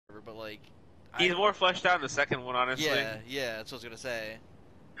but like, he's more fleshed out in the second one, honestly. Yeah, that's what I was gonna say.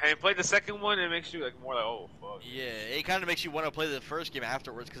 I played the second one, and it makes you like more like, oh fuck. Yeah, it kind of makes you want to play the first game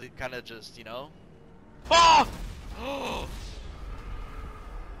afterwards because it kind of just, you know. Oh!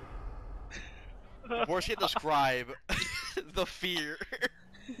 Worst can describe the fear.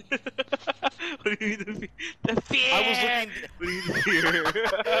 What do you mean the fear? I was looking. What do you mean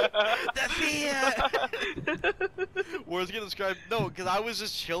The fear. Worst can describe no, because I was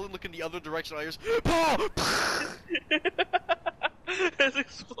just chilling, looking the other direction. I just Paul. There's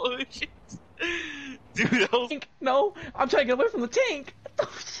explosions. Dude, that was... No, I'm trying to get away from the tank.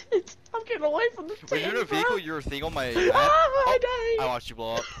 Oh shit, I'm getting away from the tank. When you're in a vehicle, bro. your thing on my. I died. I watched you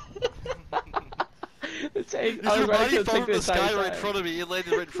blow up. The tank. Your body fell tank from the sky right in time. front of me. It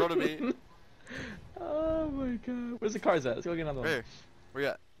landed right in front of me. Oh my god. Where's the cars at? Let's go get another one. Where? Where you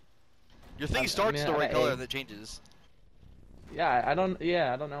at? Your thing starts the right color and it changes. Yeah, I don't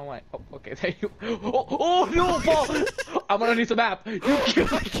know why. Oh, okay, there you. Oh no, Paul! I'm underneath the map. You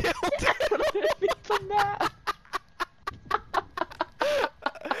killed me. I'm underneath the map.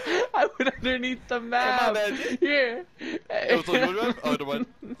 I went underneath the map. Come on, man. Here. Yo, so you wanna drive? Oh, never mind.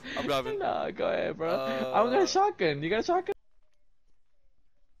 I'm driving. No, go ahead, bro. I'm gonna shotgun. You got a shotgun?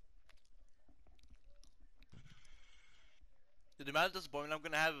 The amount of disappointment I'm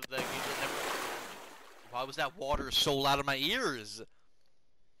gonna have if that game doesn't ever. Why was that water so loud in my ears?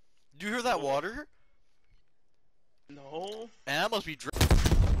 Do you hear that water? No. And I must be drinking.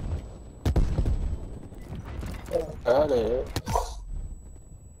 Got it.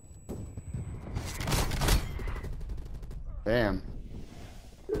 Damn.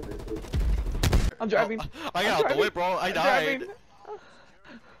 I'm driving. I got out the way, bro. I died.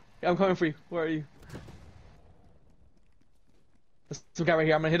 Yeah, I'm coming for you. Where are you? There's some guy right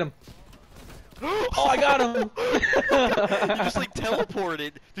here. I'm gonna hit him. Oh, I got him! You just like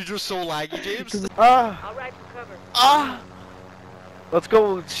teleported. You're just so laggy, James. I'll ride for cover. Let's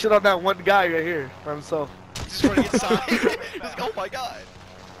go shit on that one guy right here by himself. He's just running inside. He's like, oh my god.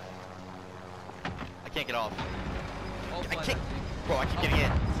 I can't get off. I can't. Bro, I keep getting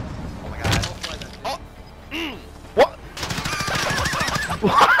in. Oh my god. Oh! What?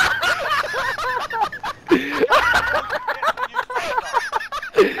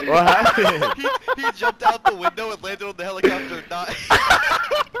 What happened? He jumped out the window and landed on the helicopter and died.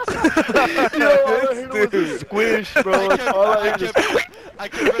 Yo, all I heard was a squish, bro. I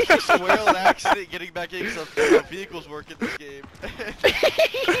kept rushing squirrel an accident getting back in because the vehicles work in this game.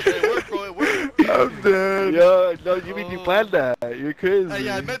 It worked, bro, it worked. I'm dead. Yo, no, you mean you planned that? You're crazy.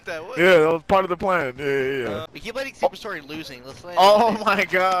 Yeah, I meant that. What? Yeah, that was part of the plan. Yeah. We keep letting Superstory losing. Let's let Oh my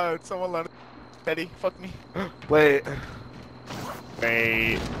god, someone let Eddie, fuck me. Wait.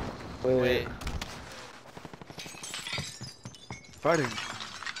 Wait. Fighting.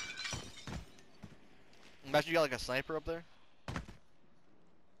 Imagine you got like a sniper up there.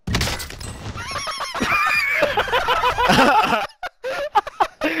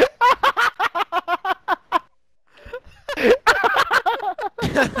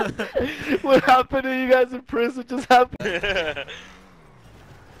 What happened to you guys in prison just happened.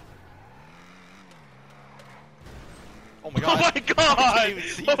 Oh my god! Oh my god! I didn't even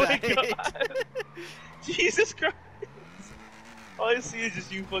see Oh my that. god! Jesus Christ! All I see is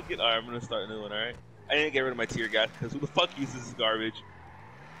just you fucking. Alright, I'm gonna start a new one, alright? I didn't get rid of my tear gas because who the fuck uses this garbage?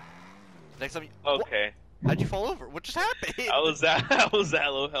 Next time you... Okay. How'd you fall over? What just happened? I was that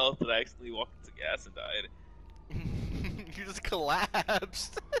low health that I accidentally walked into gas and died. You just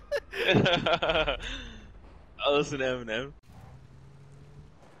collapsed. I listen to Eminem.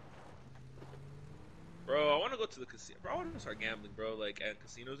 Bro, I want to go to the casino. Bro, I want to start gambling, bro, like at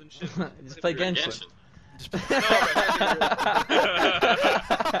casinos and shit. Just play Genshin. No,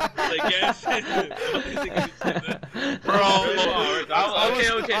 play Genshin. Bro,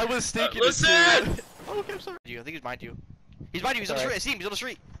 okay. I was thinking. Listen. Oh, okay, I'm sorry. I think he's behind you. He's behind you. He's on the street. I see him. He's on the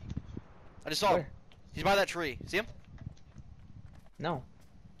street. I just saw him. Where? He's by that tree. See him? No.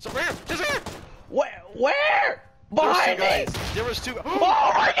 So right here. Just right here. Where? Behind me! There was two.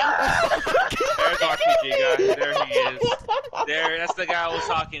 Oh my god! There's RPG guy. There he is. There, that's the guy I was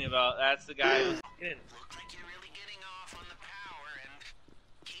talking about. That's the guy who was getting. Looks like you're really getting off on the power and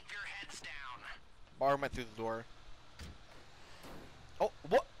keep your heads down. Bar went through the door. Oh,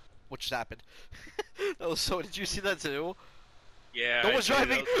 what? What just happened? Oh, so did you see that too? Yeah. No one's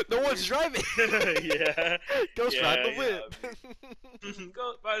driving. No one's driving. Yeah. Ghost Yeah, ride the yeah. whip.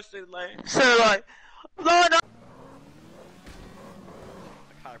 Go by the state lane. So like, no.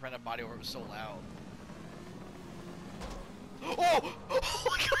 I ran a body over. It was so loud. Oh! Oh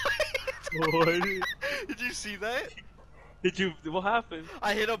my god! What? Did you see that? Did you? What happened?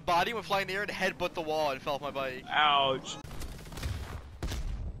 I hit a body, went flying in the air, and headbutt the wall and fell off my bike. Ouch.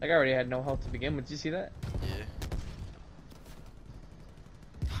 That guy already had no health to begin with. Did you see that? Yeah.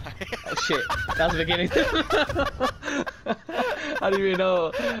 Oh shit, that was the beginning. I didn't even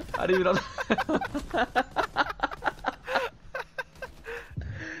know. I didn't even know.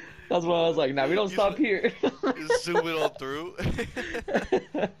 That's why I was like, nah, we don't stop here. Just zoom it on through.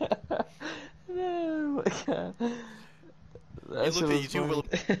 Oh my god. That You shit looked at was you too,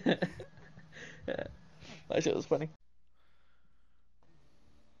 funny. Yeah. That shit was funny.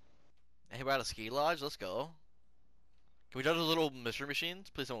 Hey, we're at a ski lodge. Let's go. Can we drive those little mystery machines?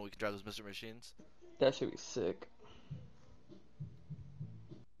 Please tell me we can drive those mystery machines. That should be sick.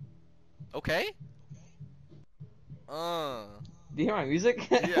 Okay. Do you hear my music?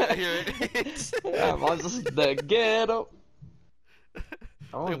 Yeah, I hear it. Yeah, I'm just the ghetto. I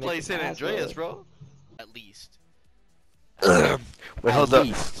We wanna can play make San it fast, Andreas, bro. At least. Wait, hold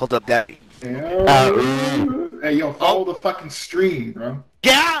up, Daddy. Hey, yo, follow the fucking stream, bro.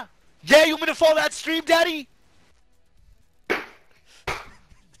 Yeah, yeah, you want me to follow that stream, Daddy?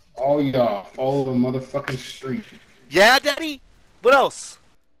 All y'all, follow the motherfucking stream. Yeah, Daddy. What else?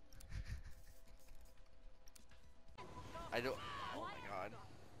 I don't. Oh my god.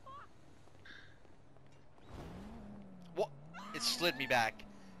 What? It slid me back.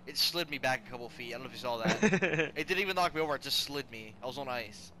 It slid me back a couple feet. I don't know if you saw that. It didn't even knock me over. It just slid me. I was on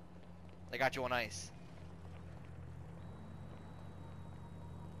ice. I got you on ice.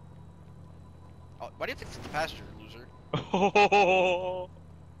 Oh, why do you have to fix the passenger, loser? Oh.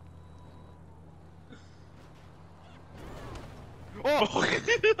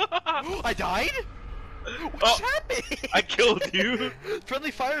 Oh! I died? What's happening? I killed you. Friendly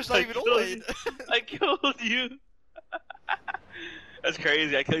fire's not I even killed on. you. I killed you. That's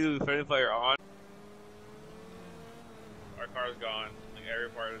crazy. I killed you with friendly fire on. Our car's gone. Like every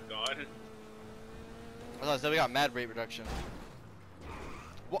part is gone. I thought we got mad rate reduction.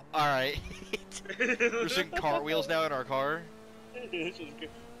 What? Alright. We're doing cartwheels now in our car. This is good.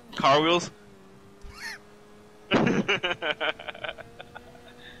 Car wheels?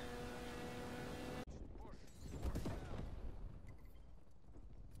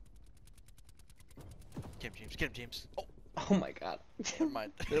 Get him, James. Get him, James. Oh, Oh my god. never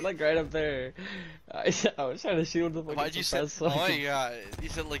mind. They're like right up there. I was trying to shoot with the fucking Why'd you say? suppressor. Oh my god. You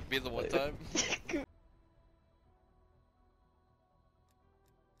said like me the one time.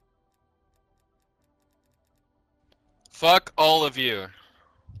 Fuck all of you.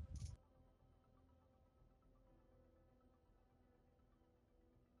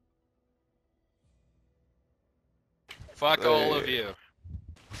 Fuck all of you.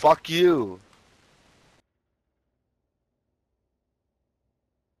 Fuck you.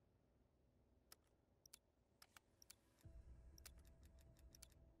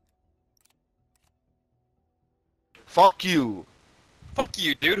 Fuck you. Fuck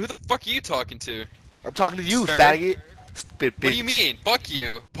you, dude. Who the fuck are you talking to? I'm talking to you, Sir? faggot. Stupid bitch. What do you mean? Fuck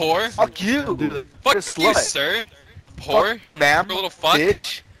you. Poor? Fuck you, dude. Fuck You're a you, slut. sir. Poor? Fuck, ma'am. You're a little fuck.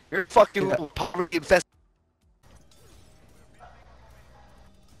 Bitch. You're a fucking little poverty infested.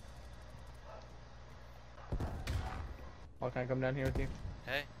 Oh, can I come down here with you?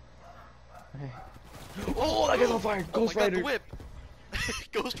 Hey. Hey. Oh, that guy's on fire! Ghost Oh my god, Rider! the whip.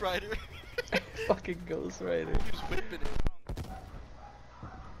 Ghost Rider. Fucking Ghost Rider. He was whipping it.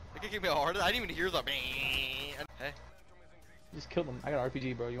 They could give me a heart. I didn't even hear the. Hey. Just kill them. I got an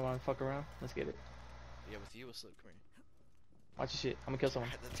RPG, bro. You wanna fuck around? Let's get it. Yeah, with you, what's up? Come here. Watch your shit. I'm gonna kill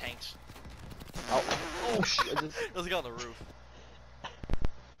someone. The tanks. Oh shit! I just... There's a guy on the roof.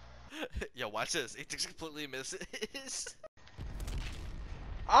 Yo, watch this. It just completely misses.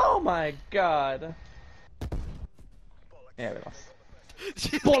 Oh my god! Yeah, we lost.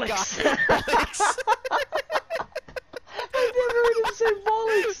 Bollocks! Bollocks! I never heard him say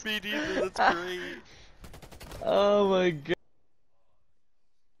bollocks! Me neither, that's great. Oh my god.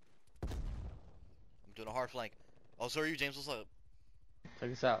 I'm doing a hard flank. Oh, so are you, James? What's up? Check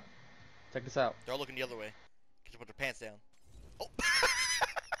this out. Check this out. They're all looking the other way. Can you put their pants down? Oh!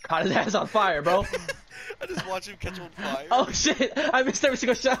 Caught his ass on fire, bro. I just watched him catch on fire. Oh shit! I missed every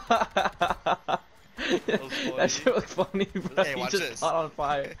single shot. That shit was funny, bro. Hey, He watch just this. caught on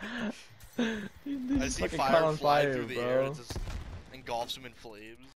fire. He I just see fucking fire caught on fly fire, through the bro. air and it just engulfs him in flames.